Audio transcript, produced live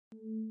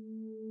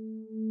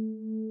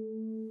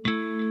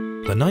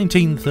The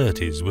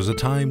 1930s was a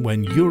time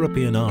when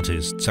European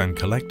artists and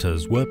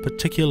collectors were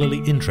particularly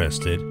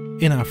interested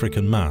in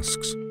African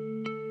masks.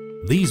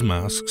 These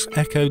masks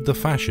echoed the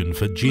fashion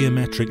for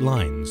geometric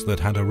lines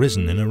that had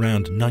arisen in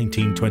around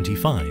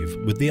 1925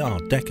 with the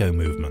Art Deco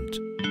movement,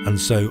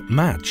 and so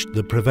matched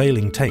the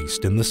prevailing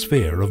taste in the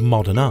sphere of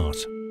modern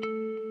art.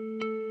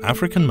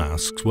 African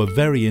masks were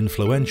very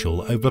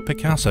influential over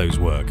Picasso's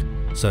work,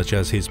 such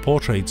as his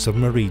portraits of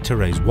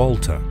Marie-Therese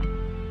Walter.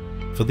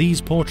 For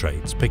these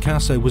portraits,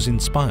 Picasso was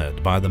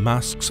inspired by the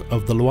masks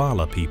of the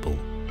Lawalwa people.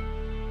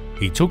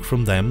 He took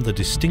from them the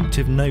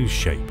distinctive nose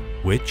shape,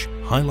 which,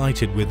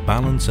 highlighted with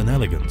balance and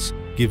elegance,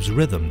 gives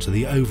rhythm to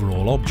the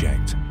overall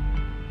object.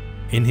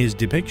 In his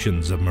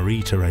depictions of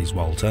Marie-Therese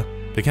Walter,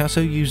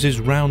 Picasso uses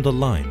rounder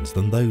lines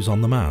than those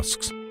on the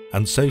masks,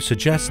 and so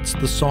suggests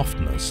the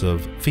softness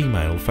of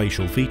female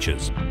facial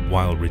features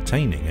while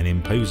retaining an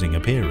imposing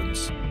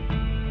appearance.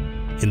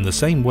 In the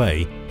same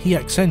way, he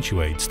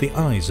accentuates the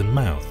eyes and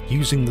mouth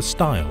using the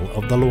style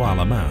of the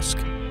Lawalwa mask.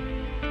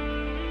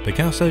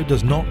 Picasso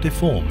does not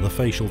deform the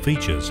facial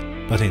features,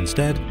 but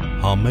instead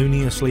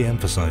harmoniously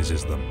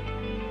emphasizes them.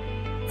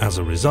 As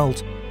a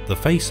result, the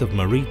face of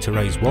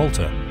Marie-Therese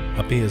Walter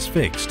appears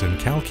fixed and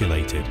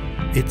calculated,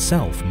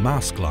 itself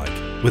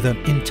mask-like, with an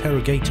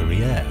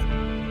interrogatory air.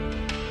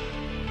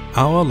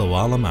 Our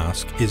Lawalwa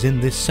mask is in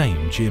this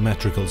same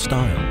geometrical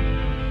style.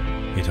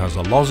 It has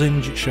a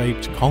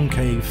lozenge-shaped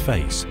concave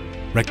face,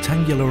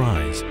 rectangular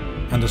eyes,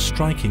 and a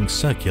striking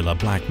circular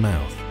black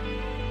mouth.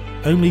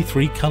 Only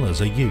 3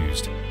 colors are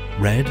used: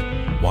 red,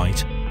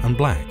 white, and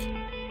black.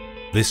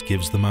 This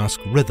gives the mask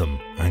rhythm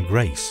and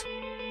grace.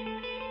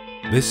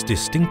 This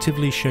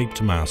distinctively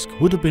shaped mask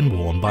would have been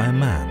worn by a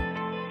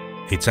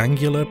man. Its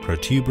angular,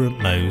 protuberant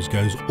nose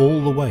goes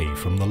all the way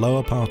from the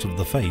lower part of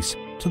the face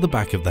to the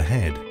back of the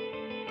head.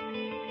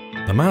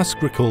 The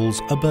mask recalls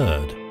a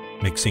bird,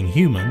 mixing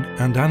human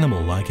and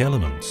animal-like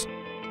elements.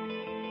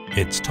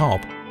 Its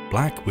top,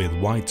 black with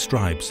white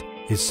stripes,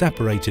 is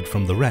separated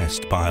from the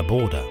rest by a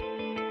border.